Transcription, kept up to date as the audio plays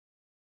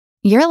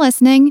You're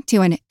listening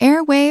to an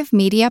Airwave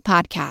Media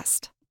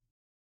Podcast.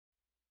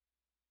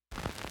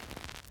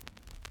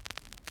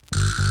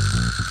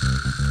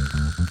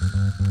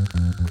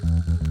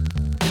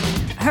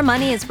 Her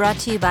Money is brought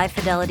to you by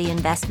Fidelity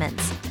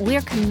Investments.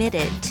 We're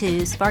committed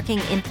to sparking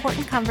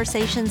important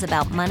conversations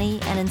about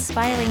money and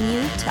inspiring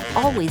you to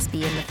always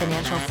be in the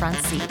financial front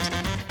seat.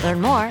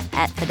 Learn more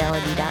at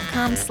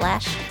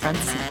fidelity.com/front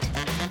seat.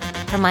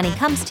 Her Money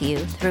comes to you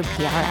through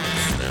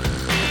PRX.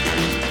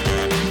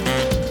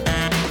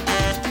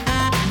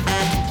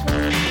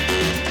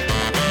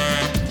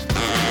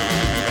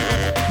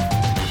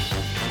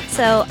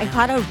 So I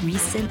caught a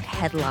recent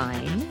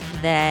headline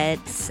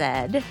that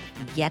said,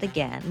 yet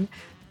again,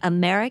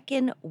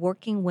 American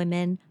working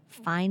women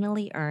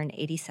finally earn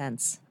 80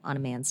 cents on a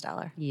man's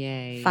dollar.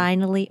 Yay.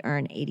 Finally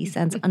earn 80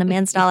 cents on a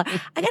man's dollar.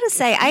 I got to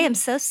say, I am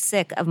so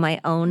sick of my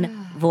own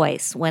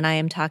voice when I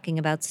am talking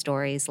about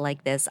stories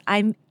like this.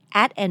 I'm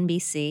at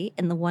NBC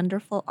in the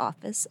wonderful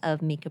office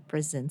of Mika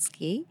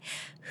Brzezinski,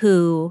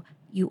 who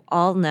you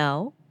all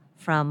know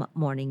from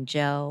Morning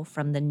Joe,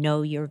 from the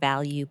Know Your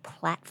Value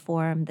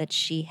platform that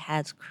she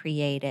has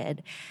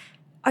created.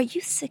 Are you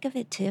sick of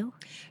it too?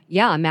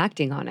 Yeah, I'm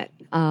acting on it.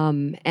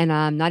 And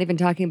I'm not even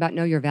talking about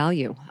Know Your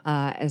Value.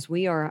 As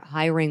we are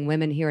hiring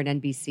women here at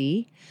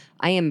NBC,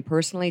 I am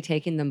personally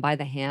taking them by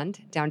the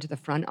hand down to the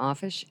front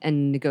office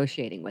and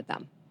negotiating with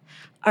them.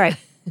 All right.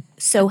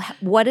 So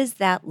what does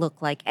that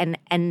look like?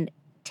 And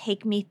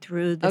take me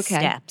through the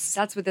steps.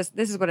 That's what this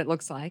is what it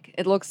looks like.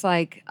 It looks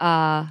like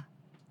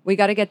we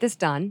got to get this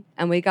done,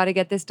 and we got to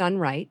get this done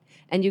right.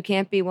 And you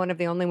can't be one of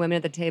the only women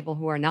at the table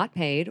who are not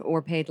paid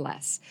or paid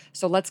less.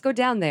 So let's go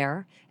down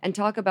there and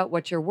talk about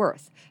what you're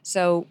worth.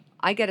 So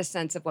I get a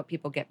sense of what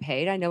people get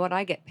paid. I know what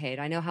I get paid.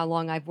 I know how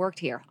long I've worked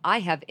here.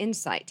 I have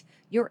insight.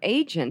 Your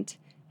agent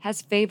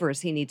has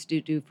favors he needs to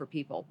do for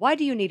people. Why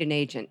do you need an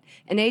agent?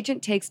 An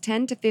agent takes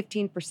 10 to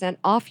 15%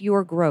 off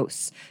your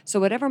gross. So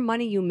whatever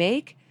money you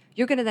make,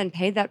 you're going to then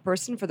pay that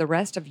person for the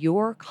rest of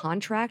your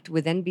contract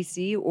with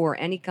NBC or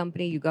any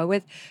company you go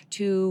with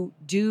to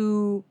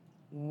do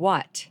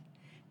what?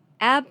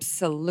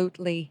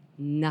 Absolutely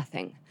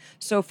nothing.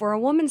 So for a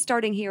woman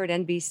starting here at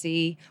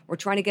NBC or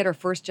trying to get her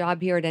first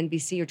job here at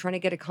NBC or trying to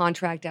get a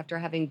contract after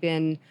having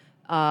been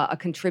a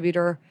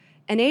contributor,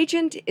 an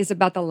agent is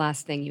about the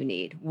last thing you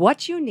need.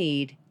 What you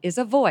need is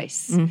a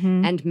voice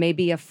and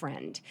maybe a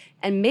friend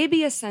and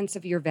maybe a sense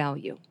of your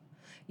value.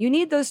 You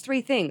need those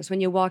three things when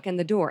you walk in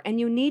the door, and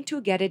you need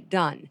to get it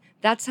done.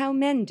 That's how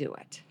men do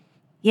it.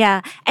 Yeah,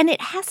 and it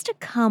has to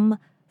come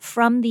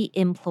from the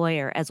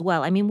employer as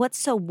well. I mean, what's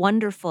so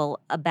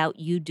wonderful about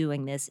you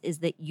doing this is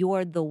that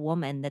you're the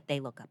woman that they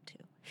look up to.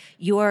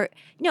 You are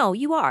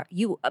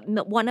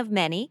one of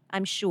many,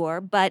 I'm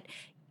sure, but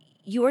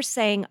you're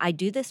saying, I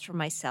do this for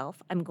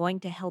myself. I'm going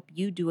to help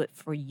you do it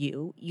for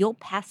you. You'll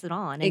pass it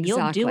on, and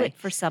you'll do it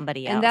for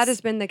somebody else. And that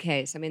has been the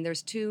case. I mean,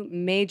 there's two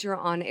major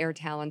on-air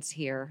talents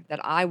here that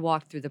I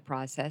walked through the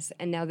process,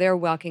 and now they're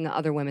walking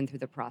other women through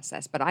the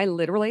process. But I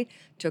literally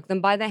took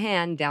them by the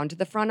hand down to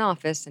the front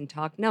office and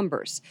talked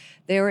numbers.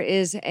 There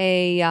is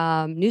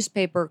a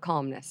newspaper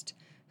columnist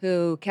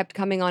who kept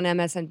coming on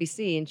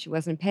MSNBC, and she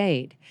wasn't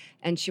paid.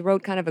 And she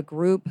wrote kind of a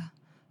group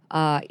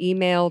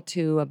email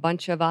to a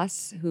bunch of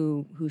us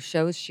who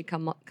shows she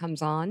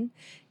comes on,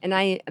 and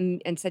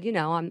and said,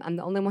 I'm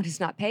the only one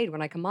who's not paid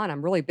when I come on.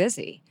 I'm really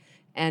busy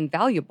and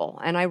valuable.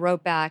 And I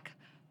wrote back,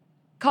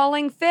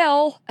 calling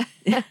Phil,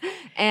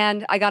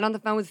 and I got on the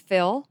phone with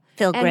Phil.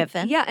 Phil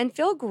Griffin. Yeah, and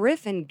Phil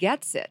Griffin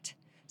gets it.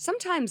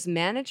 Sometimes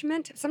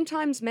management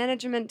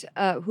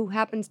who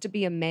happens to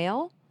be a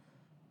male,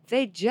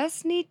 they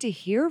just need to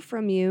hear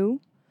from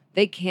you.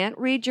 They can't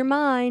read your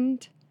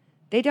mind.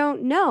 They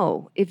don't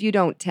know if you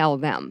don't tell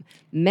them.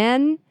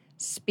 Men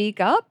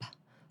speak up.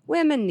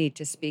 Women need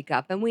to speak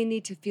up, and we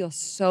need to feel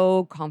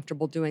so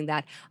comfortable doing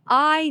that.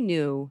 I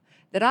knew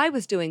that I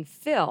was doing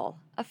Phil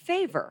a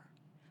favor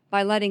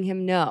by letting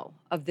him know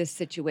of this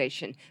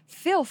situation.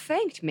 Phil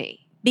thanked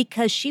me.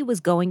 Because she was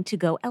going to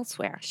go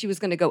elsewhere. She was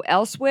going to go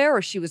elsewhere,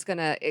 or she was going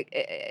to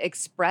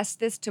express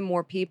this to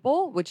more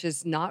people, which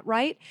is not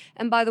right.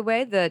 And by the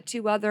way, the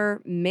two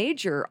other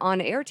major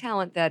on-air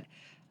talent that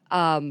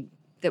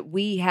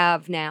we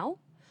have now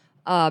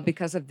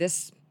because of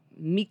this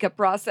Mika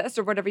process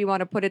or whatever you want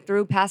to put it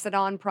through, pass it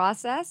on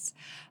process.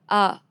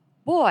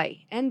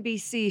 Boy,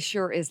 NBC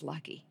sure is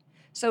lucky.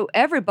 So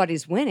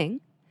everybody's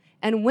winning,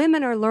 and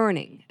women are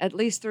learning, at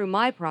least through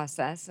my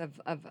process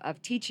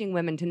of teaching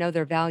women to know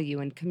their value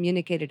and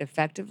communicate it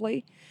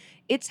effectively.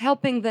 It's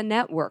helping the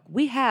network.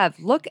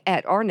 Look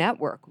at our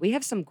network. We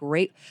have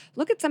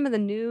look at some of the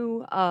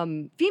new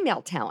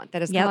female talent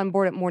that has come on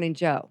board at Morning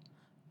Joe.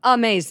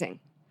 Amazing.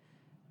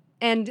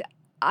 And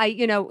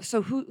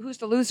so who's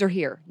the loser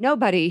here?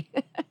 Nobody.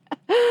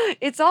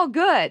 It's all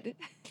good.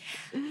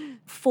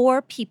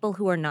 For people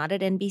who are not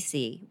at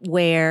NBC,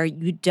 where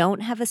you don't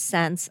have a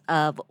sense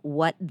of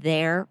what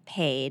they're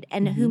paid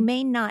and who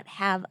may not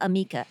have a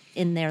Mika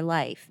in their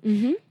life,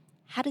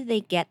 how do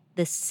they get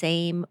the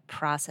same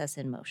process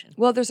in motion?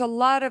 Well, there's a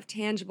lot of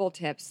tangible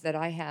tips that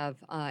I have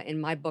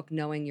in my book,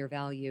 Knowing Your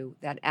Value,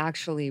 that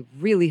actually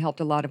really helped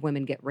a lot of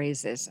women get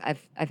raises.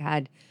 I've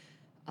had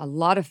a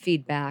lot of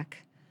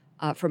feedback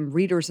from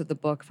readers of the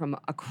book from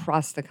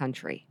across the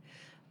country.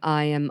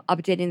 I am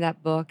updating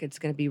that book. It's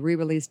going to be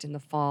re-released in the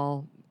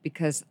fall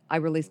because I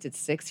released it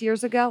 6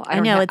 years ago. I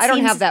know, I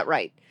don't have that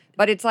right,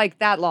 but it's like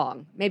that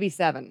long, maybe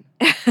 7.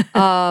 It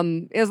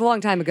was a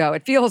long time ago.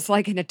 It feels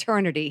like an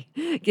eternity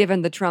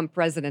given the Trump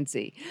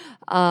presidency.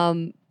 So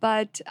I'm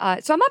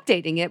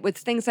updating it with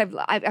things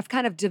I've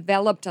kind of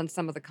developed on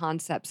some of the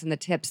concepts and the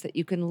tips that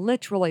you can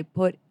literally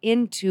put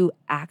into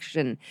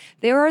action.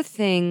 There are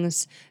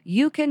things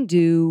you can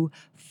do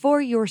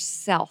for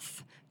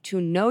yourself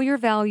to know your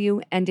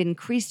value and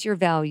increase your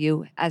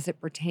value as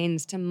it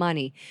pertains to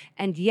money.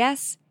 And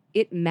yes,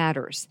 it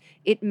matters.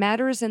 It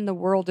matters in the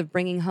world of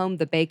bringing home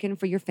the bacon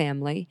for your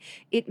family.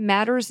 It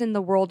matters in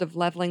the world of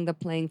leveling the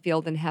playing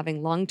field and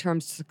having long-term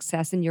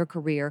success in your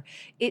career.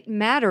 It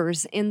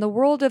matters in the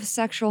world of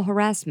sexual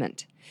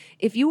harassment.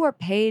 If you are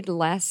paid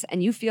less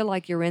and you feel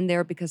like you're in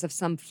there because of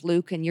some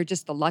fluke and you're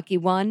just the lucky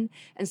one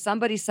and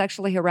somebody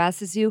sexually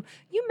harasses you,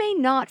 you may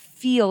not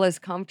feel as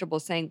comfortable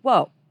saying,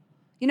 whoa,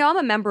 I'm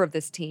a member of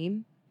this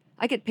team.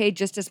 I get paid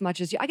just as much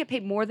as you. I get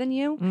paid more than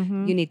you.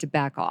 Mm-hmm. You need to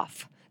back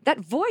off.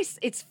 That voice,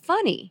 it's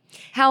funny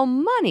how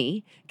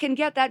money can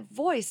get that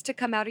voice to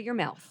come out of your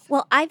mouth.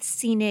 Well, I've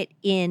seen it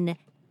in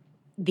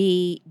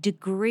the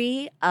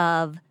degree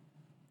of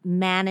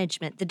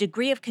management, the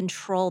degree of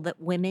control that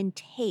women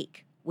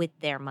take with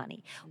their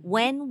money.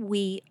 When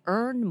we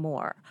earn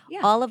more,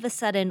 all of a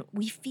sudden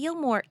we feel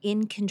more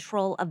in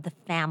control of the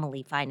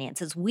family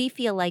finances. We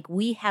feel like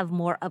we have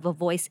more of a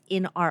voice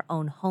in our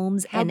own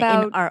homes and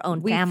in our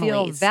own families.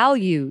 We feel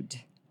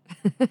valued.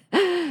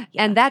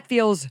 And that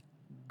feels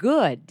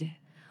good.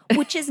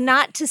 Which is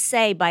not to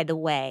say, by the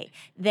way,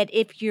 that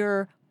if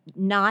you're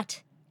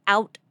not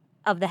out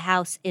of the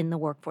house in the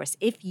workforce,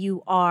 if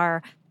you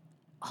are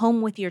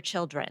home with your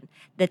children,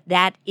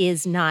 that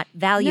is not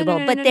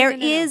valuable. But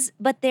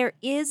there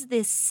is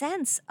this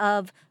sense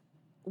of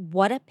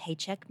what a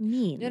paycheck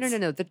means.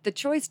 No. The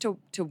choice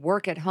to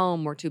work at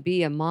home or to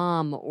be a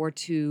mom or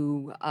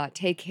to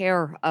take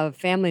care of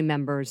family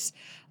members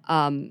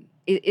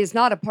is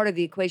not a part of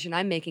the equation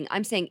I'm making.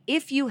 I'm saying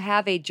if you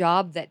have a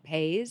job that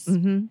pays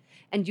Mm-hmm.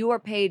 and you are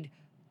paid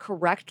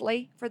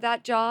correctly for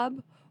that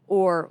job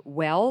or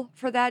well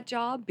for that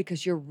job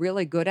because you're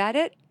really good at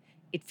it,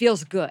 it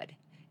feels good.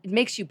 It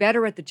makes you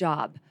better at the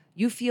job.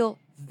 You feel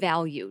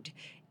valued.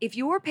 If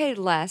you are paid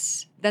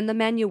less than the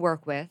men you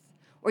work with,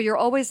 or you're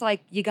always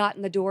like you got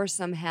in the door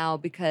somehow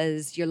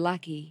because you're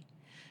lucky,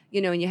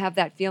 and you have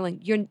that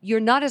feeling, you're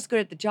not as good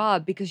at the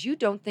job because you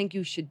don't think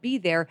you should be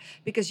there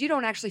because you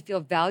don't actually feel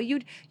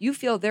valued. You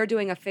feel they're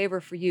doing a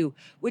favor for you,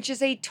 which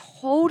is a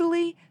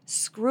totally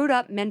screwed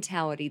up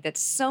mentality that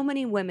so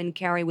many women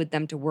carry with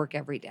them to work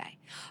every day.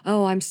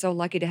 Oh, I'm so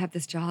lucky to have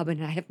this job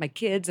and I have my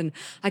kids and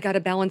I got to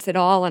balance it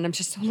all and I'm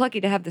just so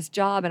lucky to have this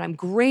job and I'm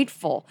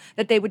grateful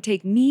that they would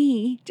take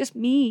me, just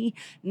me.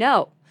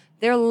 No,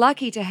 they're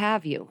lucky to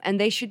have you and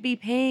they should be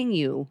paying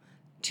you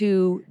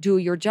to do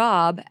your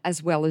job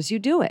as well as you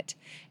do it.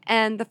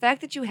 And the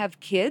fact that you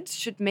have kids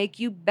should make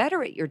you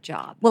better at your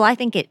job. Well, I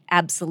think it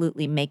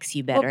absolutely makes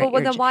you better at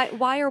your then job.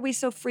 why are we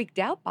so freaked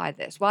out by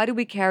this? Why do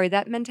we carry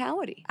that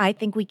mentality? I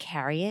think we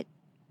carry it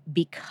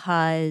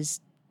because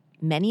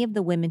many of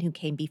the women who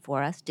came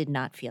before us did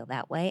not feel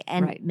that way,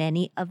 and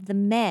many of the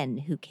men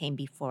who came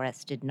before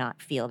us did not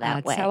feel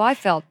that way. That's how I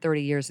felt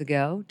 30 years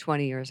ago,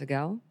 20 years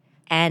ago.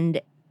 And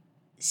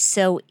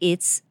so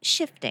it's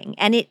shifting.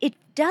 And it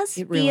does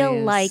feel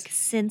like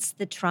since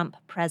the Trump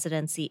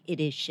presidency, it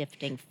is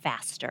shifting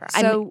faster.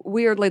 So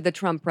weirdly, the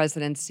Trump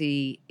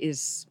presidency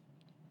is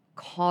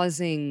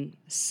causing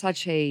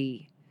such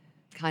a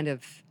kind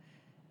of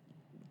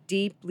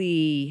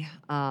deeply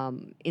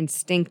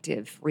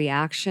instinctive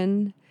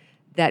reaction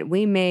that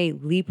we may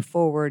leap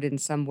forward in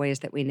some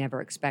ways that we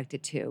never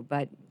expected to.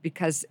 But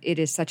because it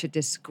is such a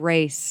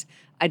disgrace,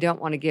 I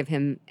don't want to give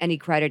him any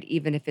credit,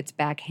 even if it's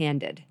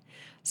backhanded.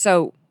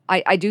 So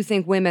I do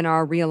think women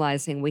are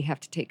realizing we have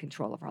to take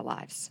control of our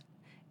lives,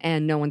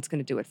 and no one's going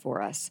to do it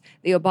for us.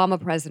 The Obama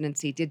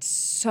presidency did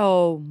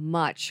so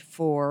much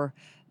for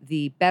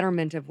the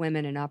betterment of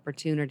women and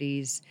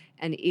opportunities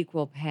and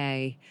equal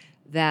pay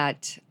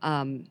that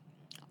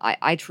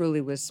I truly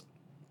was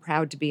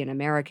proud to be an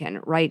American.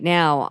 Right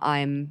now,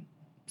 I'm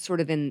sort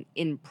of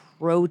in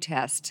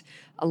protest,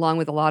 along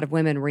with a lot of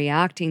women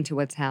reacting to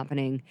what's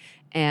happening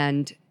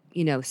and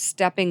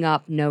stepping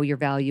up, know your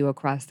value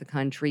across the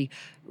country,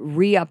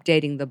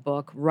 re-updating the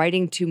book,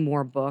 writing 2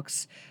 more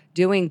books,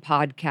 doing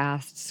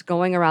podcasts,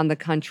 going around the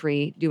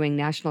country, doing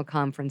national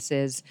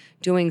conferences,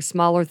 doing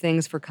smaller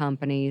things for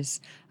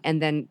companies,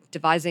 and then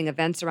devising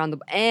events around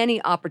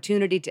any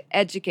opportunity to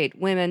educate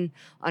women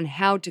on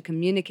how to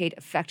communicate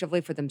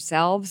effectively for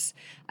themselves.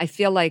 I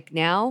feel like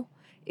now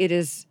it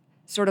is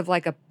sort of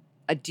like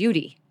a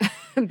duty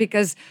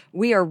because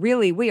we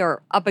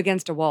are up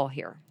against a wall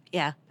here.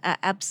 Yeah,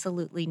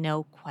 absolutely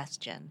no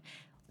question.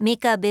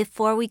 Mika,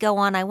 before we go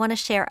on, I want to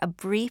share a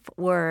brief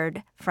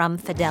word from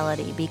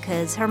Fidelity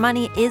because her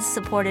money is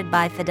supported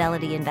by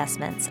Fidelity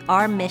Investments.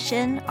 Our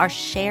mission, our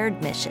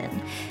shared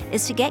mission,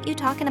 is to get you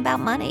talking about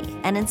money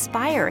and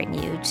inspiring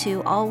you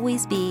to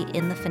always be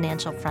in the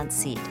financial front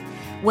seat.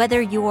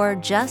 Whether you're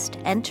just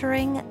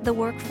entering the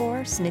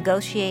workforce,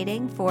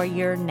 negotiating for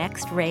your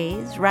next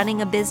raise,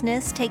 running a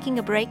business, taking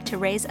a break to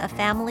raise a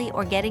family,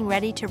 or getting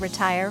ready to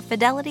retire,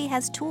 Fidelity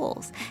has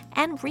tools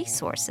and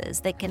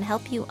resources that can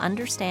help you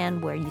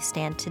understand where you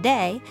stand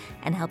today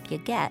and help you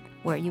get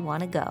where you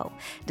want to go.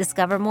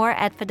 Discover more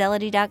at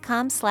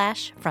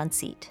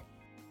fidelity.com/frontseat.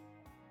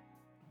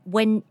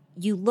 When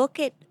you look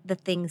at the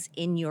things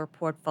in your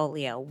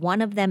portfolio,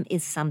 one of them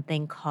is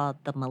something called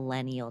the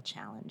Millennial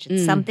Challenge.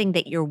 It's something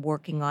that you're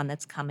working on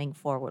that's coming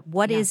forward.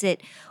 What is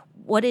it?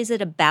 What is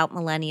it about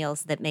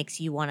millennials that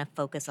makes you want to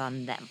focus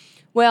on them?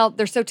 Well,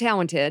 they're so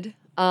talented.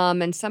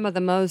 And some of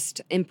the most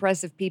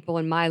impressive people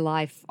in my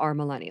life are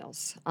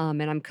millennials.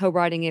 And I'm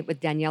co-writing it with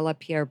Daniela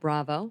Pierre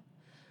Bravo,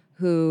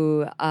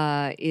 who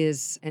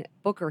is a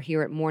booker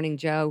here at Morning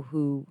Joe,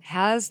 who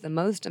has the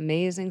most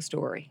amazing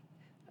story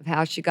of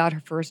how she got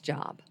her first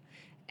job.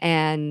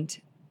 And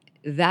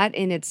that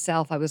in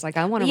itself, I was like,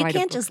 I want to write a book. You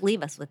can't just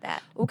leave us with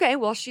that. Okay,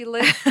 well,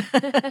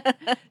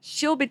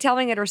 she'll be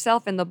telling it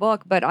herself in the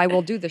book, but I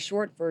will do the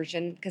short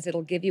version because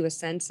it'll give you a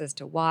sense as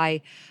to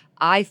why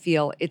I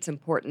feel it's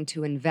important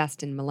to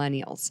invest in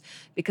millennials.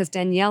 Because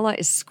Daniela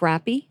is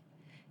scrappy,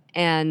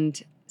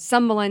 and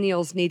some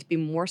millennials need to be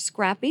more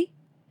scrappy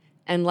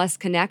and less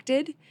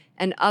connected,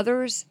 and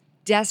others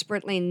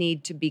desperately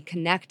need to be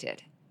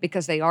connected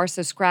because they are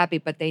so scrappy,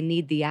 but they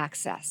need the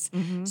access.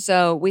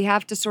 So we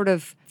have to sort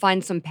of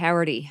find some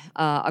parity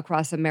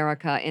across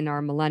America in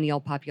our millennial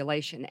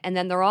population. And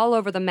then they're all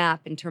over the map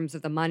in terms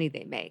of the money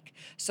they make.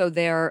 So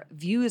their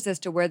views as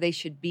to where they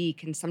should be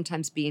can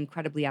sometimes be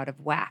incredibly out of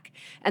whack.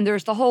 And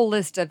there's the whole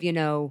list of,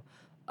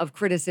 of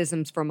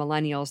criticisms for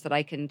millennials that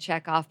I can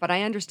check off, but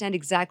I understand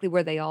exactly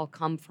where they all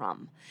come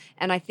from.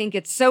 And I think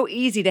it's so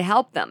easy to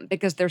help them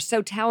because they're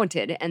so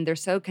talented and they're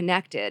so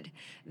connected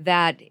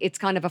that it's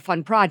kind of a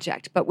fun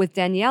project. But with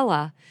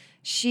Daniela,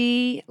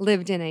 she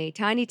lived in a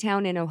tiny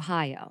town in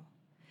Ohio,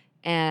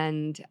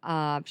 and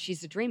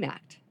she's a dream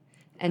act.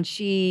 And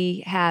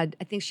she had,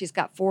 I think she's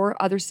got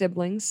 4 other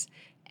siblings,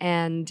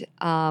 and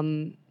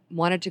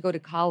wanted to go to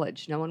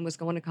college. No one was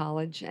going to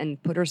college,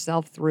 and put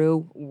herself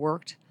through,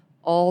 worked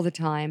all the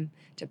time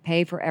to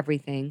pay for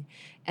everything,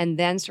 and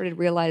then started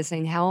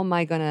realizing, how am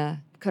I going to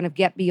kind of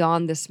get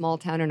beyond this small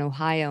town in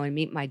Ohio and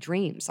meet my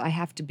dreams? I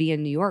have to be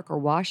in New York or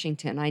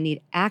Washington. I need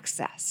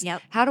access.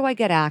 Yep. How do I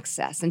get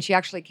access? And she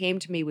actually came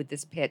to me with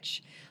this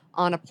pitch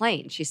on a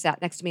plane. She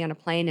sat next to me on a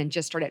plane and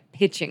just started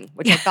pitching,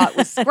 which I thought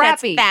was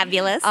scrappy. That's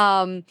fabulous.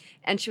 And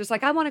she was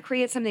like, I want to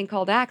create something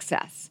called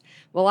Access.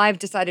 Well, I've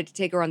decided to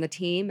take her on the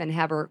team and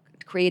have her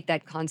create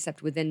that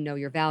concept within Know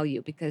Your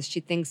Value, because she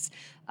thinks,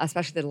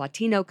 especially the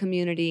Latino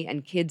community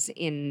and kids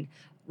in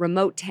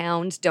remote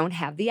towns don't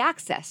have the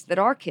access that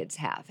our kids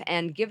have,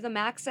 and give them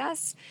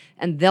access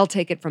and they'll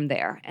take it from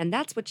there. And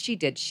that's what she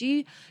did.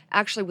 She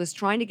actually was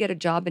trying to get a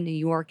job in New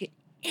York,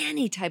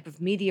 any type of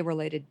media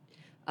related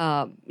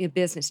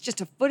business, just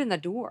a foot in the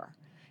door.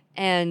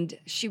 And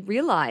she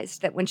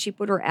realized that when she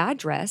put her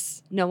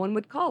address, no one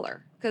would call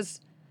her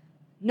because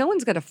no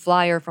one's going to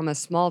fly her from a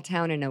small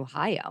town in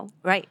Ohio.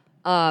 Right.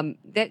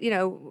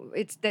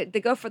 It's that they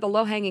go for the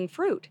low-hanging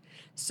fruit.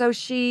 So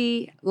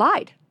she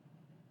lied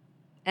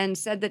and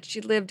said that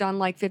she lived on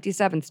like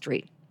 57th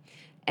Street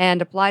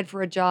and applied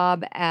for a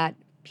job at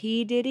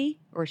P. Diddy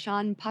or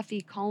Sean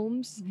Puffy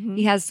Combs.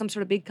 He has some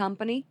sort of big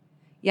company.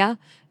 Yeah.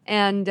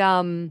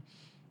 And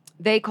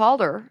they called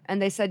her and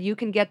they said, you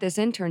can get this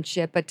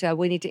internship, but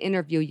we need to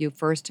interview you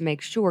first to make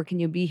sure. Can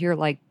you be here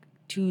like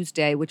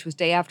Tuesday, which was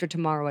day after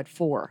tomorrow at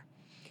 4?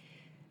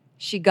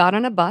 She got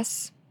on a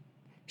bus.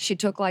 She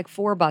took like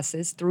 4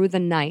 buses through the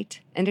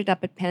night, ended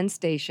up at Penn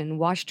Station,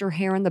 washed her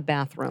hair in the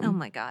bathroom. Oh,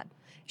 my God.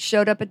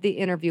 Showed up at the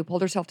interview,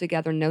 pulled herself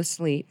together, no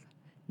sleep,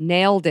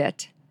 nailed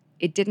it.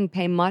 It didn't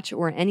pay much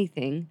or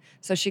anything,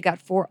 so she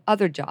got 4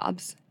 other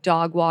jobs,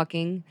 dog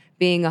walking,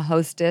 being a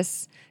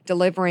hostess,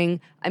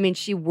 delivering. I mean,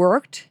 she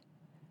worked.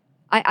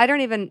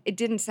 It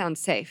didn't sound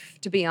safe,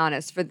 to be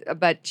honest,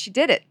 but she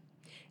did it.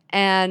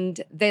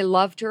 And they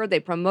loved her. They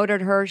promoted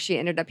her. She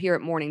ended up here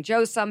at Morning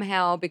Joe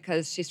somehow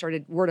because she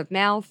started word of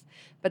mouth.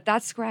 But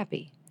that's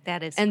scrappy.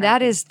 That is And scrappy.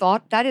 that is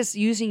thought. That is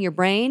using your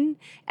brain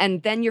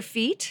and then your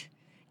feet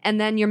and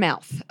then your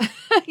mouth.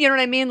 You know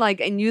what I mean? Like,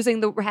 and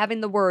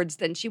having the words.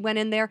 Then she went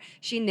in there.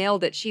 She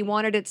nailed it. She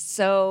wanted it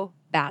so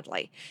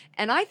badly.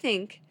 And I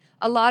think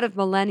a lot of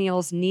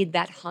millennials need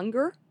that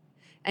hunger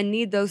and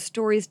need those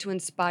stories to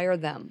inspire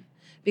them.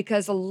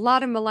 Because a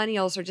lot of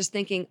millennials are just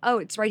thinking, oh,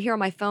 it's right here on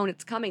my phone.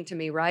 It's coming to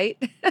me, right?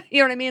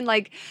 You know what I mean?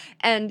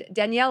 And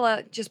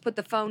Daniela just put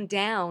the phone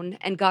down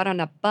and got on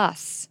a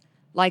bus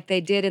like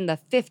they did in the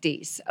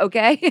 50s,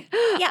 okay?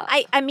 Yeah,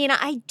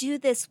 I do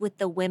this with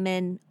the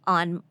women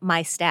on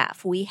my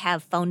staff. We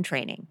have phone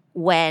training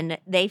when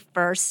they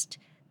first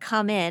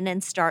come in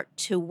and start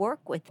to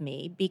work with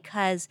me,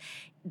 because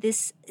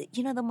this, the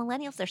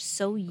millennials are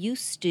so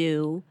used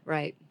to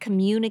Right.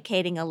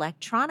 communicating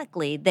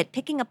electronically that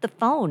picking up the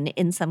phone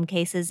in some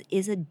cases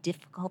is a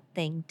difficult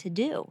thing to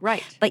do.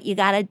 Right. But you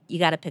gotta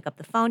pick up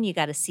the phone. You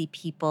gotta see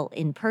people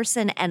in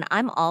person. And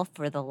I'm all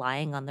for the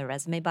lying on the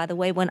resume, by the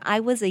way. When I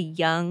was a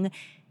young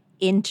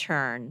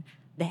intern,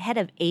 the head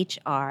of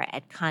HR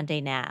at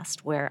Condé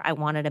Nast, where I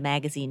wanted a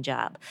magazine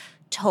job,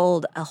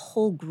 told a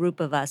whole group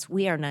of us,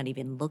 we are not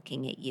even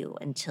looking at you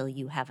until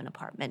you have an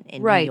apartment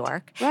in New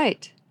York.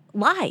 Right.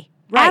 Lie.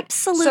 Right.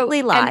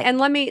 Absolutely lie. And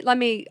let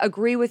me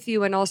agree with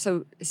you and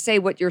also say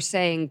what you're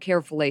saying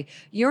carefully.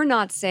 You're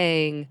not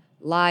saying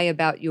lie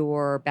about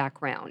your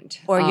background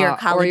Or your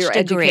college degree.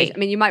 education. I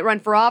mean, you might run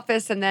for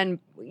office and then,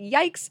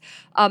 yikes.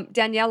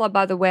 Daniela,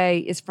 by the way,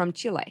 is from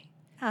Chile,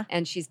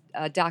 and she's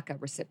a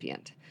DACA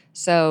recipient.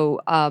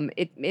 So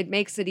it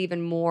makes it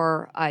even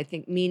more, I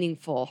think,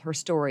 meaningful, her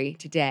story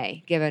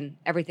today, given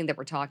everything that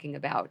we're talking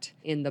about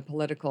in the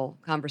political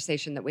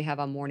conversation that we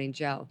have on Morning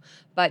Joe.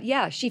 But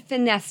yeah, she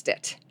finessed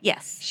it.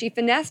 Yes. She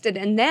finessed it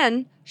and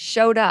then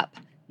showed up,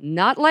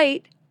 not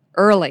late,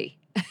 early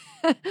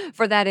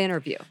for that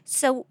interview.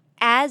 So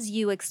as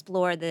you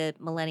explore the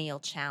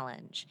Millennial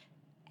Challenge,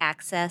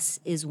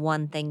 access is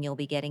one thing you'll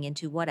be getting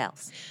into. What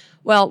else?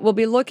 Well, we'll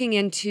be looking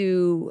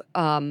into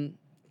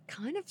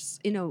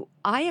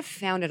I have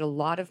found at a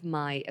lot of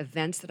my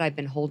events that I've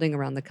been holding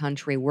around the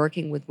country,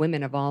 working with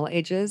women of all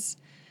ages,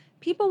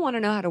 people want to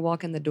know how to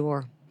walk in the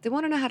door. They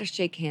want to know how to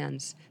shake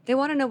hands. They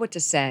want to know what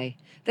to say.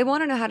 They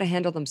want to know how to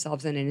handle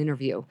themselves in an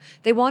interview.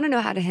 They want to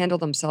know how to handle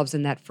themselves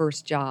in that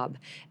first job.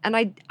 And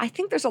I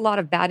think there's a lot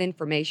of bad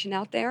information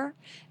out there.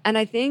 And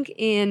I think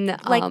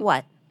Like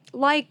what?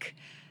 Like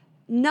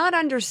not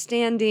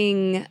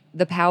understanding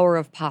the power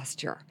of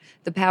posture,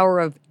 the power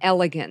of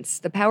elegance,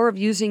 the power of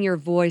using your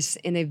voice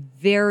in a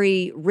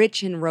very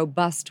rich and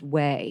robust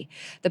way,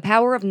 the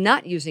power of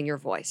not using your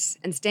voice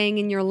and staying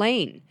in your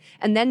lane,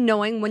 and then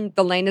knowing when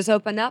the lane is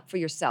open up for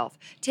yourself,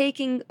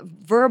 taking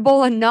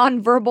verbal and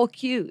nonverbal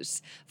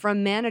cues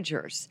from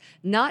managers,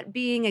 not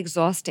being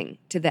exhausting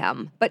to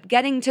them, but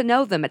getting to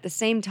know them at the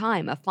same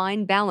time, a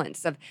fine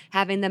balance of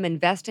having them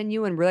invest in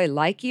you and really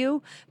like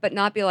you, but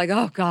not be like,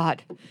 oh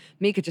God,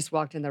 Mika just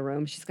walked in the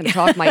room. She's going to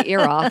talk my ear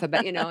off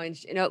about,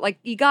 like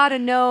you got to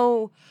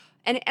know.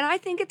 And I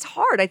think it's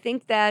hard. I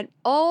think that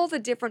all the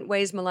different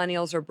ways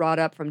millennials are brought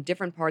up from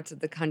different parts of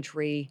the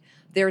country,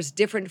 there's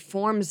different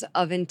forms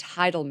of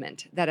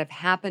entitlement that have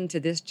happened to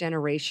this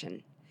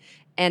generation.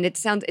 And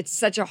it's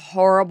such a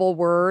horrible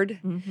word.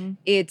 Mm-hmm.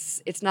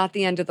 It's not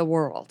the end of the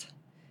world.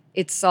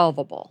 It's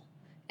solvable.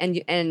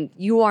 And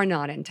you are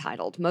not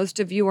entitled. Most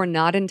of you are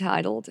not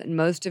entitled, and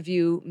most of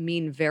you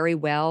mean very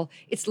well.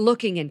 It's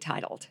looking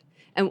entitled.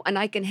 And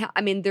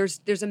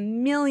there's a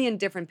million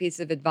different pieces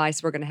of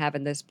advice we're going to have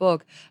in this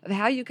book of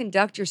how you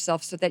conduct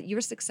yourself so that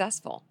you're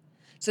successful,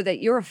 so that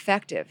you're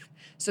effective,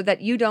 so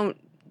that you don't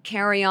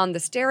carry on the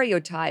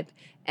stereotype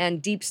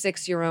and deep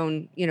six your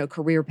own,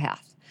 career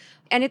path.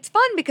 And it's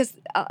fun because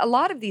a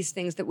lot of these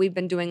things that we've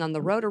been doing on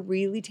the road are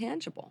really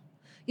tangible.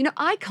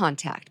 Eye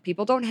contact,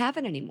 people don't have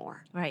it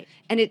anymore. Right.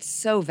 And it's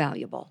so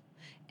valuable.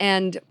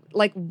 And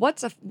like,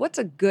 what's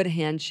a good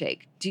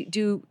handshake?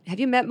 Have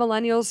you met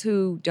millennials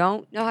who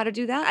don't know how to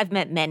do that? I've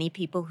met many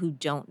people who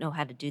don't know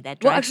how to do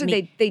that. Well,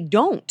 actually, they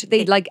don't.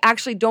 They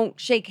actually don't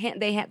shake hands.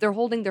 They're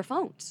holding their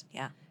phones.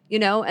 Yeah.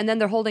 And then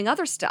they're holding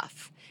other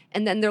stuff.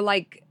 And then they're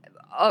like,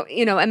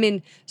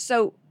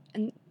 so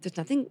and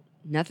there's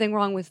nothing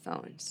wrong with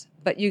phones,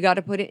 but you got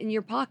to put it in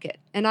your pocket.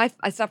 And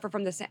I suffer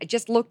from this. I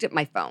just looked at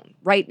my phone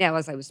right now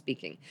as I was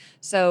speaking.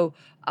 So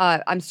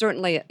I'm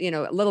certainly,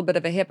 a little bit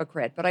of a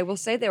hypocrite, but I will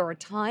say there are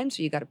times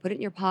where you got to put it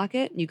in your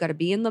pocket and you got to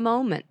be in the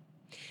moment.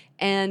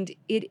 And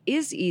it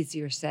is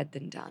easier said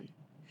than done.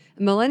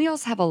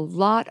 Millennials have a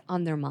lot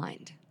on their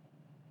mind.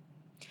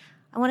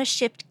 I want to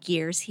shift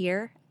gears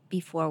here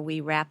before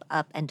we wrap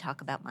up and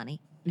talk about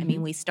money. I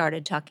mean, we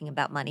started talking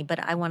about money, but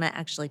I want to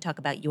actually talk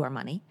about your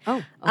money.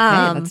 Oh,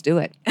 okay. Let's do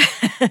it.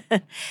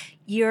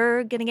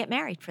 You're going to get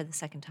married for the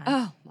second time.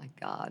 Oh, my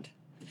God.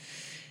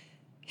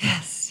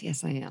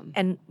 Yes, I am.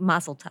 And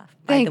mazel tov,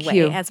 by Thank the way,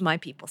 you. as my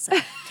people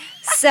say.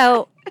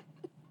 So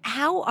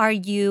how are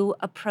you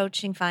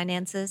approaching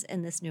finances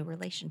in this new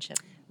relationship?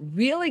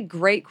 Really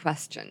great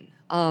question.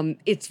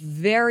 It's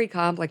very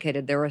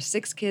complicated. There are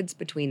 6 kids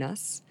between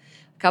us,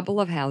 a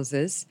couple of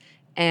houses,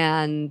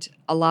 and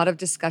a lot of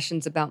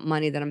discussions about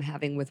money that I'm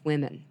having with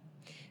women.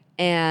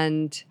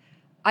 And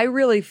I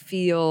really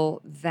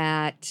feel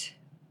that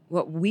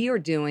what we are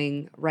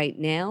doing right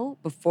now,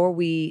 before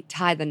we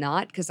tie the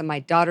knot, because my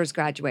daughter's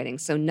graduating,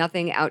 so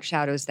nothing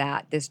outshadows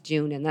that this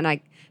June, and then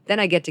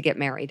I get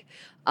married,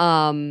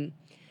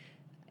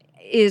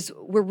 is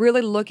we're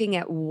really looking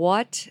at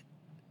what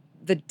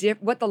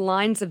the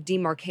lines of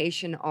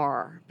demarcation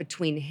are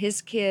between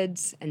his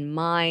kids and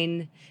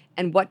mine.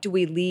 And what do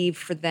we leave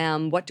for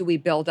them? What do we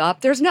build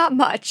up? There's not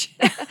much.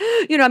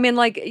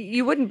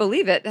 You wouldn't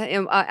believe it.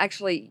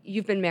 Actually,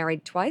 you've been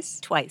married twice?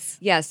 Twice.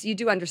 Yes, you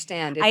do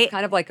understand. It's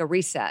kind of like a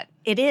reset.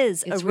 It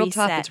is It's a real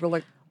reset. tough. It's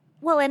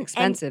real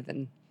expensive.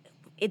 And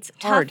It's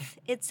Hard. tough,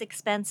 it's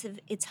expensive,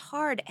 it's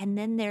hard. And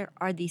then there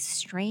are these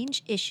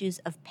strange issues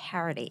of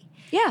parity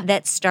Yeah.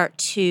 that start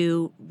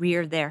to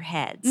rear their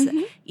heads.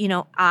 You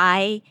know,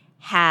 I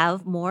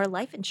have more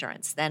life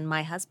insurance than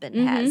my husband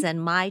has,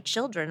 and my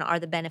children are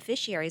the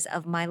beneficiaries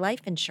of my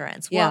life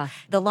insurance. Yeah. Well,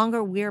 the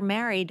longer we're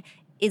married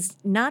is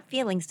not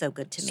feeling so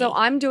good to me. So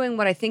I'm doing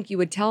what I think you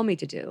would tell me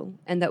to do,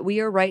 and that we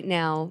are right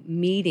now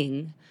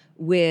meeting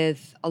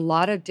with a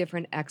lot of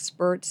different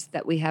experts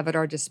that we have at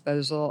our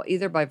disposal,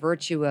 either by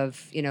virtue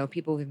of, you know,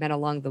 people we've met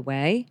along the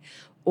way,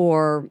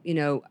 or, you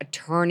know,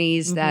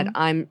 attorneys that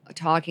I'm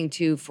talking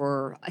to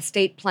for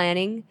estate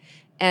planning.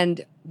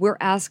 And we're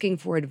asking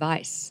for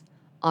advice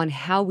on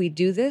how we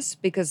do this,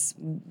 because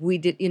we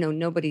did, you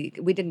know,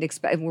 we didn't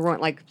expect, we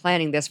weren't like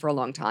planning this for a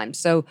long time.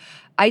 So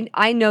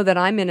I know that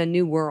I'm in a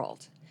new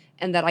world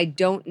and that I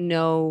don't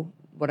know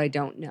what I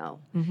don't know.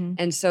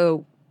 And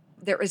so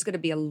there is going to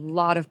be a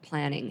lot of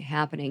planning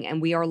happening,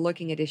 and we are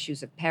looking at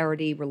issues of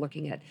parity. We're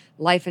looking at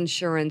life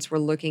insurance. We're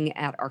looking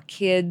at our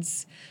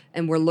kids,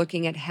 and we're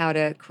looking at how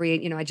to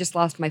create, you know, I just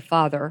lost my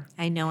father.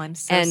 I know, I'm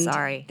so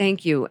sorry.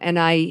 Thank you. And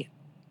I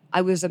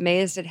was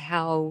amazed at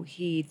how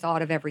he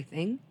thought of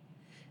everything.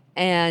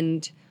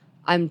 And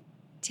I'm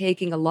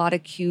taking a lot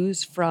of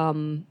cues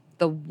from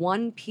the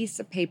one piece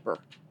of paper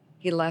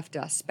he left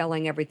us,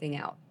 spelling everything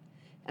out.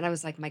 And I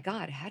was like, my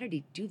God, how did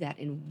he do that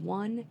in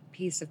one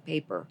piece of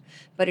paper?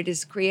 But it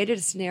has created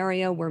a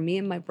scenario where me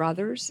and my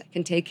brothers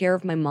can take care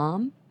of my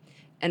mom,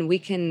 and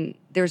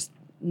there's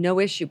no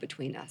issue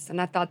between us.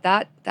 And I thought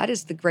that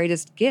is the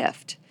greatest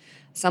gift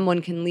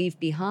someone can leave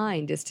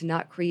behind, is to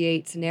not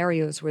create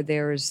scenarios where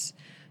there's,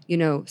 you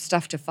know,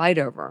 stuff to fight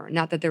over.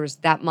 Not that there was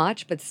that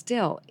much, but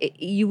still,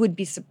 you would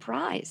be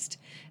surprised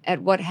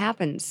at what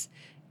happens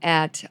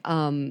at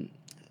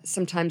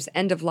sometimes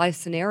end-of-life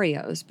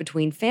scenarios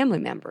between family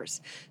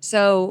members.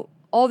 So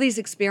all these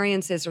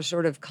experiences are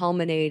sort of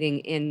culminating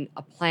in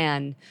a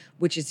plan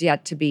which is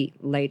yet to be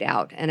laid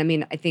out. And I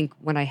mean, I think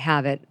when I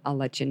have it, I'll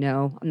let you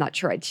know. I'm not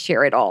sure I'd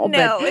share it all.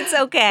 No, it's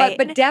okay.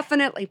 But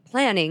definitely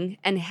planning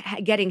and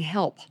getting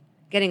help,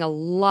 getting a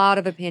lot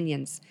of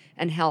opinions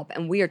and help.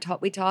 And we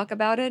talk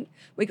about it.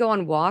 We go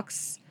on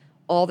walks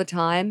all the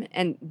time.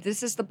 And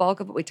this is the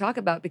bulk of what we talk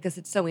about because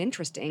it's so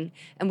interesting.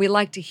 And we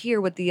like to hear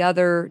what the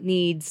other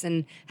needs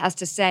and has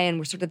to say. And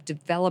we're sort of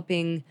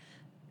developing.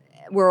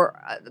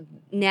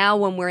 Now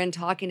when we're in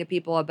talking to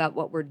people about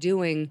what we're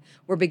doing,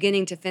 we're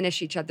beginning to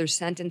finish each other's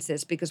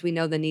sentences because we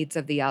know the needs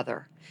of the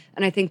other.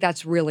 And I think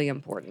that's really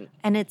important.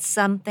 And it's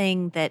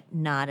something that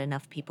not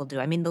enough people do.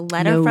 I mean, the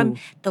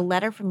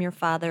letter from your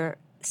father,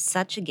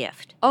 such a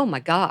gift. Oh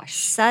my gosh.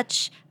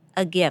 Such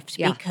a gift,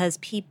 Yeah. because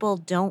people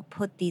don't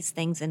put these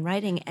things in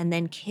writing, and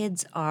then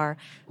kids are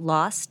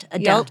lost.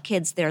 Adult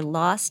kids, they're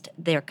lost.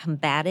 They're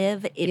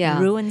combative. It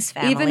ruins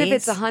families. Even if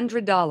it's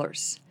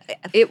 $100,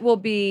 it will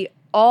be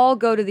all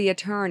go to the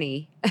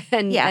attorney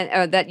and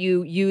that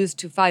you use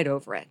to fight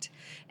over it.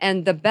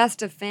 And the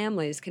best of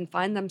families can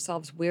find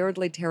themselves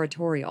weirdly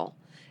territorial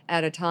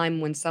at a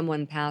time when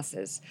someone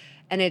passes.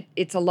 And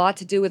it's a lot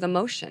to do with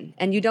emotion,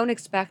 and you don't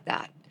expect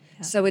that.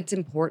 Yeah. So it's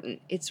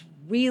important. It's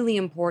really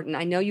important.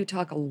 I know you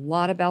talk a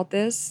lot about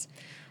this.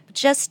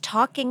 Just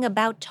talking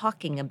about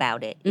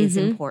it is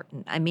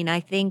important. I mean, I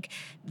think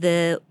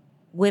the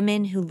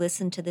women who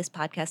listen to this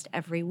podcast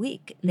every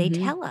week, they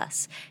tell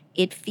us,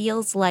 it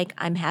feels like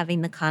I'm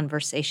having the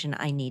conversation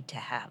I need to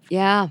have.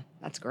 Yeah,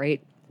 that's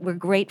great. We're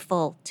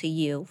grateful to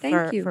you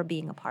for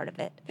being a part of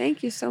it.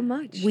 Thank you so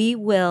much. We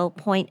will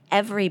point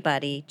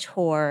everybody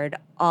toward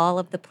all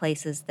of the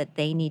places that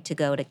they need to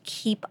go to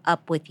keep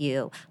up with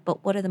you.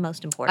 But what are the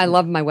most important? I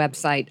love my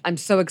website. I'm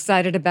so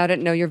excited about it,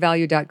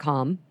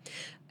 knowyourvalue.com.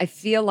 I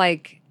feel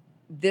like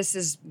this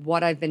is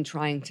what I've been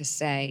trying to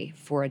say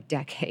for a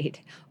decade,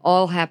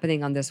 all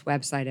happening on this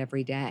website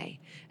every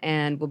day.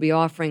 And we'll be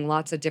offering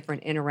lots of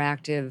different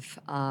interactive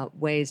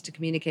ways to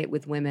communicate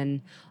with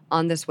women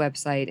on this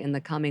website in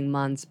the coming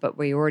months, but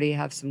we already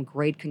have some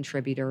great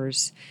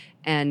contributors.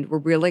 And we're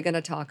really going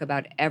to talk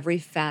about every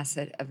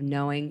facet of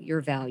knowing your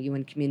value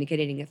and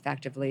communicating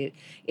effectively.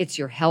 It's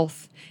your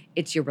health,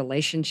 it's your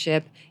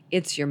relationship,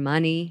 it's your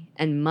money.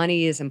 And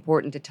money is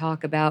important to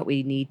talk about.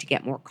 We need to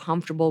get more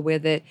comfortable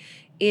with it.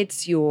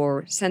 It's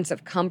your sense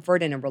of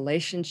comfort in a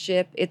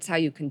relationship. It's how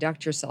you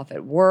conduct yourself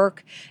at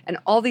work. And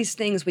all these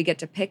things we get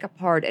to pick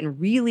apart and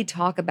really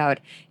talk about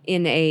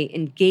in a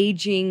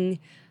engaging,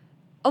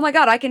 oh my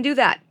God, I can do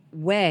that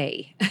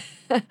way,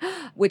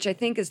 which I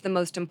think is the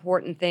most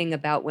important thing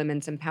about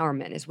women's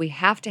empowerment, is we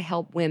have to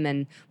help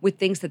women with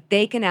things that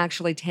they can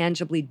actually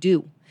tangibly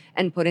do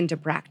and put into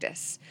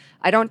practice.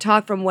 I don't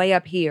talk from way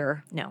up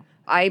here. No.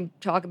 I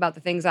talk about the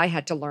things I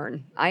had to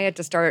learn. I had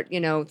to start,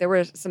 there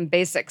were some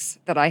basics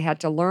that I had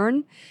to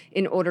learn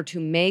in order to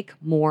make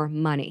more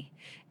money.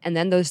 And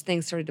then those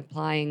things started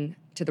applying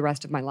to the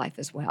rest of my life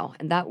as well.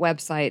 And that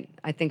website,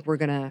 I think we're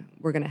gonna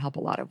help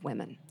a lot of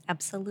women.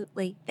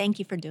 Absolutely. Thank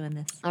you for doing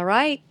this. All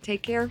right.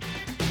 Take care.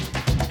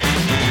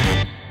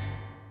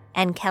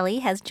 And Kelly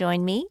has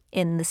joined me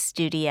in the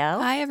studio.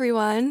 Hi,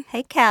 everyone.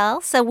 Hey,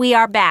 Kel. So we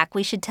are back.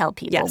 We should tell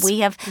people. Yes.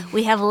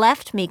 We have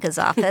left Mika's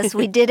office.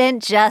 We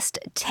didn't just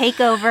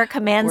take over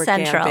Command We're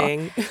Central.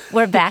 camping.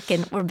 We're back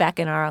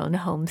in our own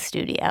home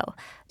studio.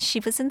 She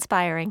was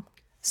inspiring.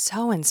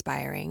 So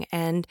inspiring.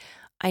 And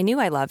I knew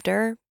I loved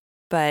her,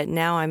 but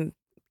now I'm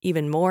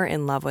even more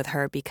in love with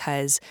her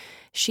because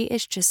she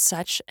is just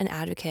such an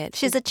advocate.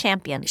 She's a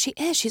champion. She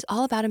is. She's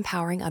all about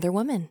empowering other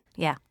women.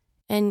 Yeah.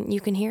 And you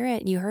can hear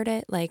it. You heard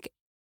it. Like,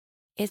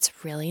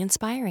 it's really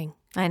inspiring.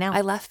 I know.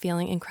 I left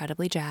feeling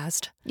incredibly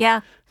jazzed.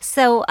 Yeah.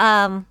 So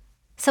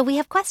we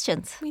have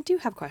questions. We do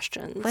have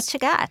questions. What you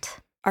got?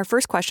 Our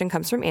first question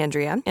comes from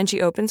Andrea, and she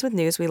opens with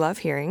news we love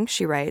hearing.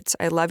 She writes,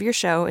 I love your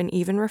show and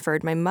even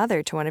referred my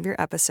mother to one of your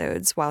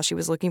episodes while she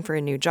was looking for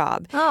a new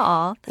job.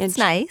 Oh, that's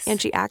nice. And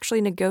she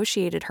actually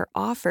negotiated her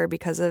offer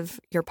because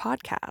of your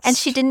podcast. And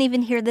she didn't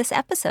even hear this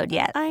episode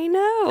yet. I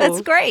know.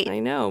 That's great. I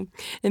know.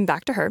 And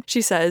back to her.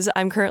 She says,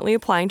 I'm currently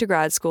applying to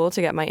grad school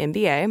to get my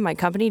MBA. My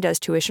company does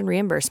tuition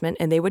reimbursement,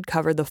 and they would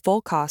cover the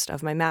full cost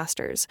of my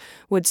master's.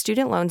 Would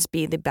student loans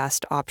be the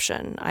best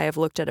option? I have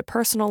looked at a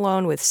personal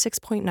loan with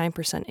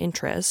 6.9%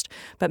 interest,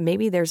 but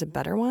maybe there's a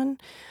better one.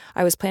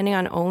 I was planning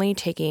on only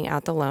taking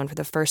out the loan for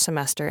the first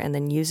semester and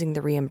then using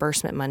the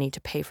reimbursement money to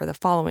pay for the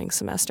following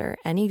semester.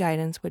 Any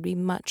guidance would be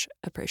much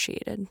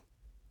appreciated.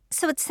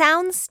 So it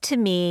sounds to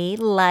me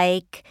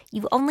like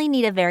you only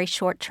need a very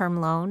short-term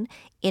loan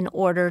in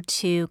order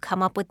to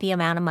come up with the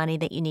amount of money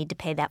that you need to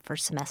pay that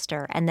first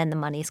semester, and then the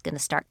money's going to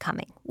start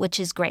coming, which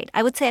is great.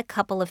 I would say a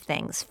couple of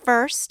things.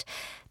 First,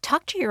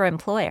 talk to your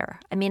employer.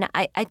 I mean,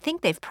 I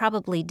think they've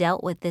probably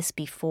dealt with this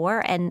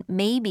before, and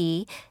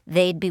maybe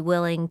they'd be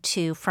willing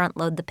to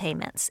front-load the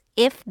payments.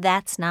 If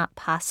that's not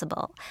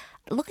possible,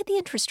 look at the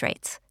interest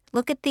rates.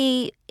 Look at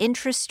the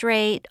interest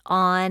rate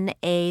on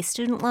a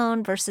student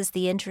loan versus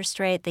the interest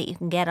rate that you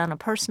can get on a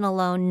personal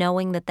loan,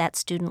 knowing that that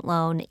student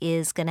loan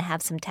is going to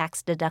have some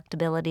tax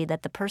deductibility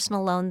that the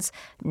personal loan's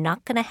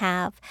not going to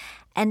have,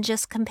 and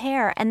just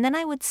compare. And then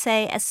I would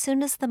say as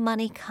soon as the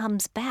money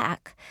comes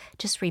back,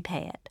 just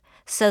repay it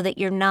so that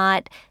you're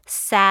not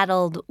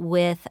saddled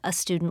with a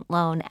student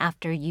loan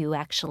after you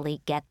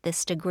actually get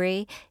this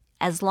degree.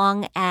 As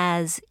long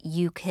as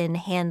you can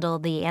handle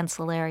the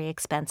ancillary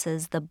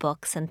expenses, the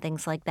books and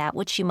things like that,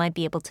 which you might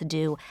be able to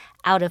do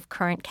out of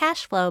current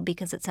cash flow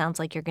because it sounds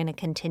like you're going to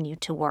continue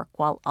to work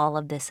while all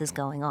of this is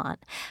going on.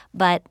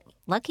 But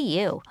lucky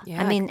you.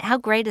 Yeah. I mean, how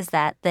great is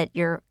that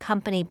your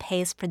company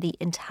pays for the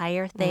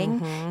entire thing?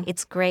 Mm-hmm.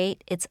 It's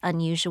great. It's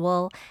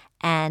unusual.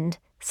 And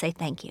say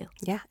thank you.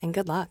 Yeah, and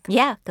good luck.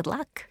 Yeah, good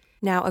luck.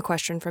 Now, a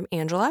question from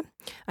Angela.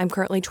 I'm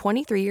currently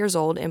 23 years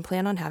old and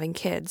plan on having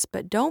kids,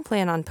 but don't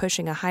plan on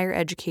pushing a higher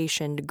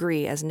education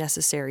degree as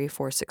necessary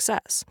for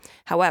success.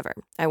 However,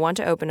 I want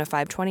to open a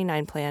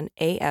 529 plan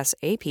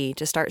ASAP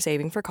to start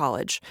saving for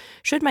college,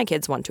 should my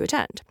kids want to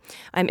attend.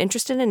 I'm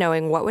interested in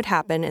knowing what would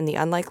happen in the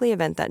unlikely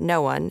event that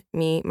no one,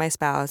 me, my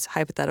spouse,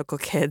 hypothetical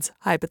kids,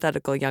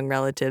 hypothetical young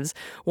relatives,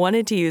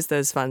 wanted to use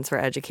those funds for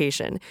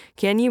education.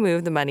 Can you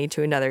move the money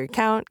to another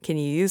account? Can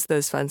you use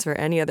those funds for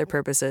any other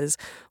purposes?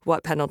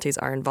 What penalties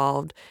are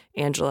involved?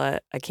 Angela,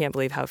 I can't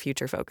believe how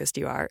future focused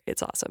you are.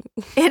 It's awesome.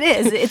 It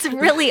is. It's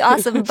really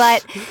awesome.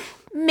 But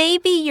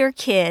maybe your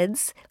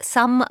kids,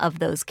 some of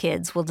those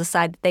kids will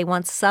decide that they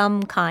want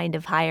some kind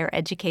of higher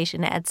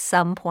education at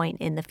some point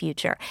in the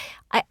future.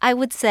 I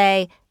would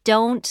say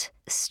don't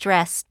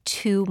stress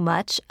too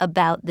much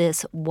about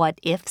this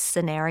what-if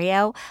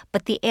scenario,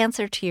 but the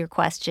answer to your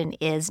question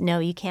is no,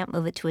 you can't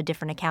move it to a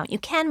different account. You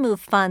can move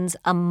funds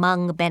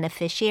among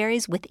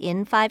beneficiaries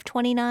within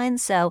 529.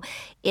 So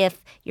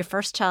if your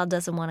first child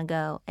doesn't want to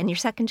go and your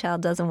second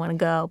child doesn't want to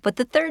go, but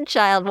the third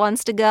child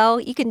wants to go,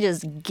 you can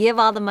just give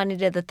all the money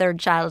to the third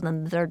child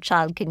and the third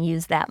child can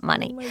use that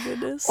money. Oh my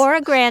goodness. Or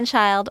a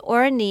grandchild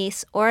or a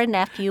niece or a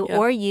nephew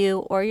or you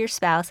or your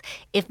spouse.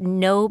 If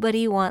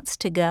nobody wants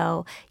to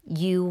go,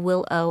 you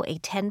will owe a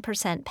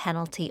 10%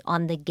 penalty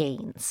on the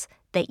gains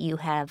that you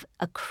have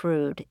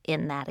accrued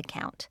in that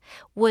account,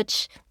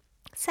 which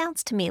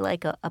sounds to me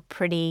like a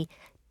pretty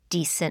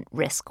decent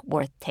risk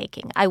worth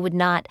taking. I would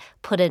not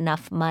put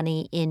enough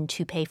money in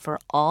to pay for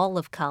all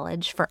of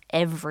college for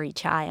every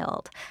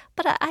child,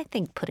 but I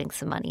think putting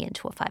some money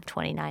into a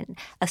 529,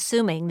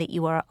 assuming that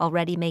you are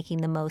already making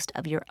the most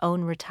of your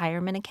own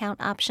retirement account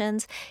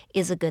options,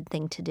 is a good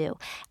thing to do.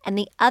 And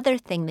the other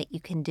thing that you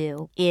can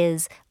do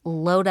is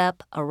load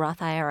up a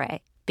Roth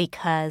IRA,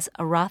 because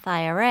a Roth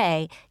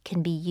IRA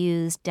can be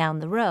used down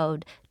the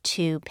road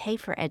to pay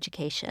for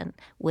education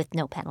with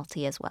no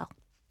penalty as well.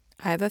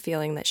 I have a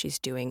feeling that she's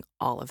doing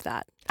all of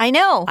that. I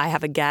know. I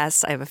have a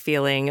guess, I have a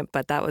feeling,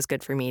 but that was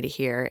good for me to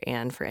hear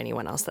and for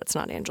anyone else that's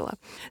not Angela.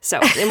 So,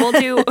 and we'll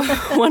do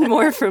one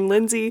more from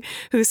Lindsay,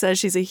 who says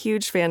she's a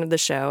huge fan of the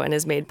show and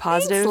has made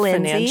positive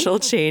financial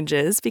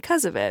changes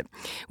because of it.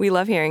 We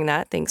love hearing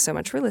that. Thanks so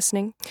much for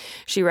listening.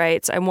 She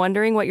writes, I'm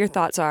wondering what your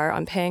thoughts are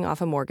on paying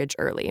off a mortgage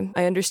early.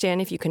 I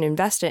understand if you can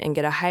invest it and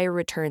get a higher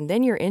return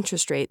than your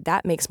interest rate,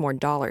 that makes more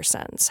dollar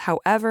sense.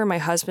 However, my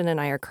husband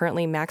and I are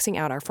currently maxing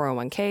out our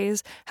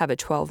 401ks, have a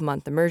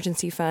 12-month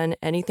emergency fund.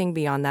 Anything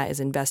beyond that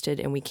is invested,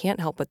 and we can't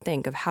help but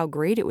think of how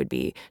great it would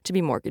be to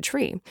be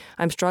mortgage-free.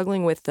 I'm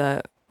struggling with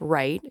the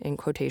right, in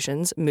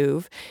quotations,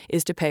 move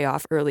is to pay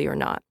off early or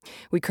not.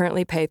 We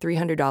currently pay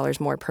 $300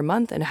 more per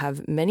month and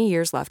have many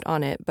years left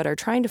on it, but are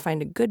trying to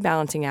find a good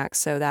balancing act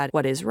so that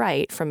what is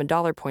right from a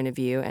dollar point of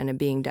view and a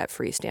being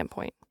debt-free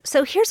standpoint.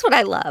 So here's what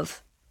I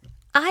love.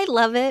 I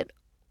love it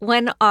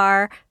when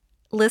our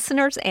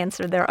listeners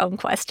answer their own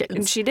questions.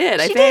 And she did,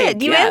 I think. She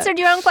did. You answered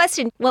your own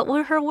question. What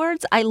were her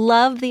words? I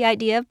love the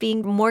idea of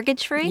being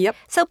mortgage-free. Yep.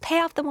 So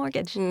pay off the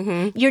mortgage.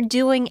 Mm-hmm. You're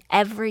doing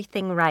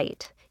everything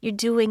right. You're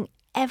doing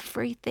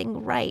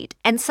everything right.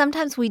 And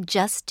sometimes we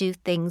just do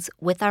things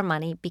with our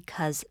money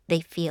because they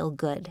feel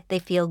good. They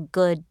feel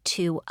good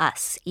to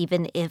us,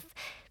 even if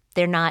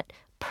they're not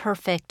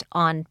perfect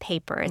on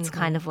paper. It's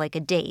kind of like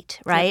a date,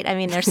 right? I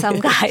mean, there's some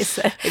guys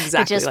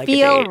that just like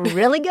feel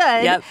really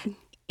good. Yep.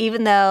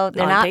 Even though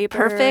they're on not paper,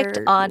 perfect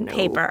on no,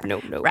 paper.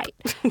 No. Right.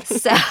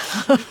 So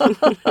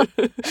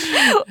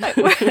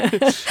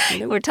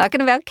we're talking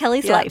about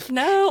Kelly's life.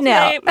 No.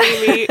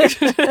 Maybe.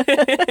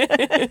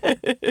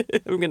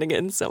 I'm going to get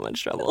in so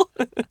much trouble.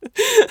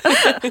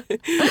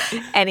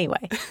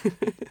 Anyway,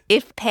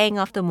 if paying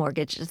off the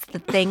mortgage is the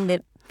thing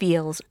that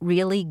feels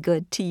really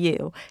good to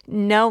you,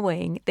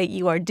 knowing that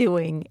you are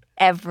doing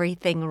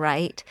everything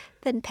right,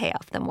 then pay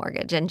off the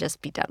mortgage and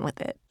just be done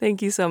with it.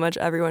 Thank you so much,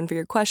 everyone, for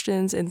your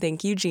questions. And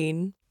thank you,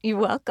 Jean. You're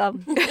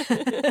welcome.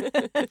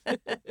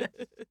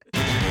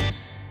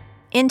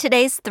 In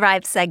today's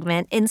Thrive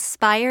segment,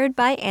 inspired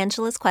by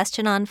Angela's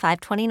question on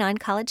 529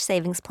 college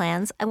savings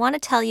plans, I want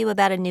to tell you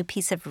about a new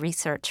piece of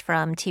research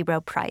from T.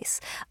 Rowe Price.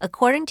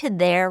 According to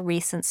their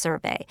recent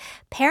survey,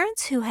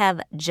 parents who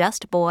have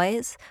just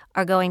boys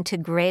are going to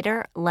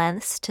greater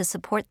lengths to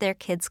support their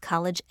kids'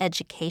 college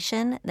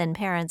education than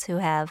parents who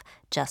have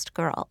just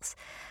girls.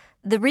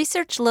 The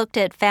research looked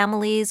at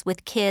families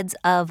with kids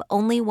of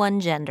only one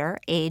gender,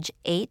 age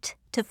 8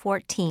 to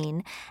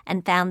 14,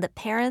 and found that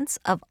parents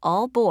of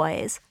all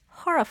boys,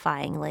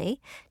 horrifyingly,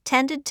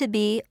 tended to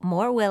be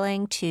more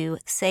willing to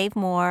save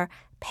more,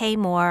 pay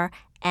more,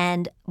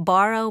 and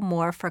borrow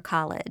more for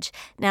college.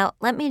 Now,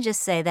 let me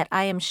just say that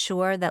I am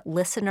sure that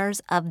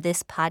listeners of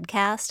this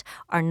podcast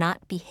are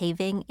not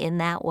behaving in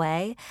that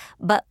way,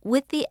 but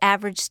with the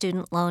average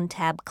student loan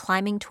tab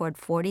climbing toward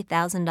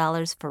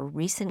 $40,000 for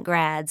recent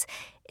grads,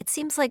 it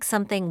seems like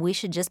something we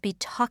should just be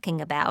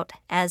talking about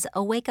as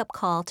a wake-up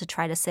call to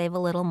try to save a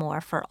little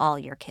more for all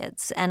your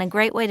kids. And a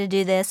great way to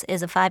do this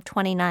is a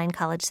 529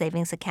 college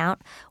savings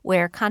account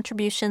where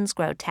contributions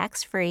grow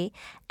tax-free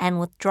and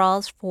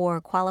withdrawals for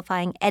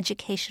qualifying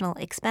educational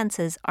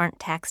expenses aren't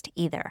taxed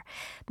either.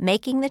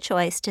 Making the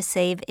choice to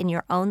save in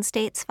your own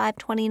state's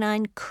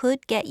 529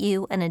 could get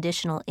you an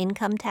additional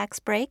income tax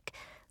break,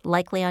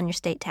 likely on your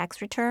state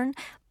tax return,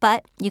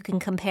 but you can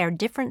compare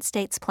different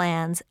states'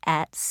 plans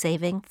at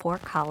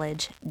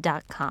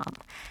savingforcollege.com.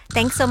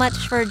 Thanks so much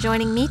for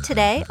joining me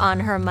today on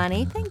Her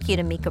Money. Thank you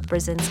to Mika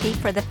Brzezinski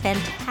for the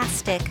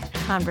fantastic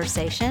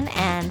conversation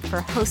and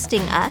for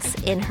hosting us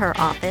in her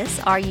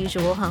office. Our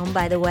usual home,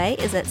 by the way,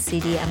 is at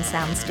CDM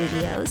Sound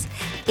Studios.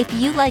 If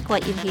you like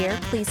what you hear,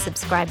 please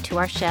subscribe to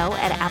our show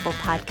at Apple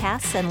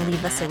Podcasts and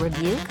leave us a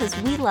review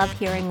because we love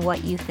hearing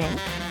what you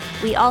think.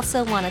 We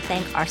also want to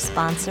thank our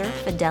sponsor,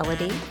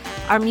 Fidelity.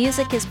 Our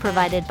music is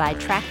provided by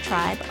Track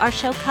Tribe. Our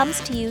show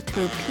comes to you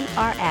through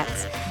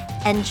PRX.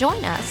 And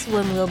join us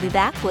when we'll be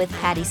back with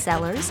Patty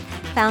Sellers,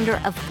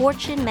 founder of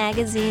Fortune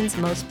Magazine's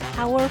most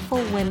powerful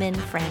women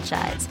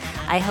franchise.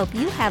 I hope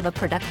you have a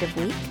productive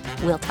week.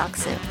 We'll talk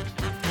soon.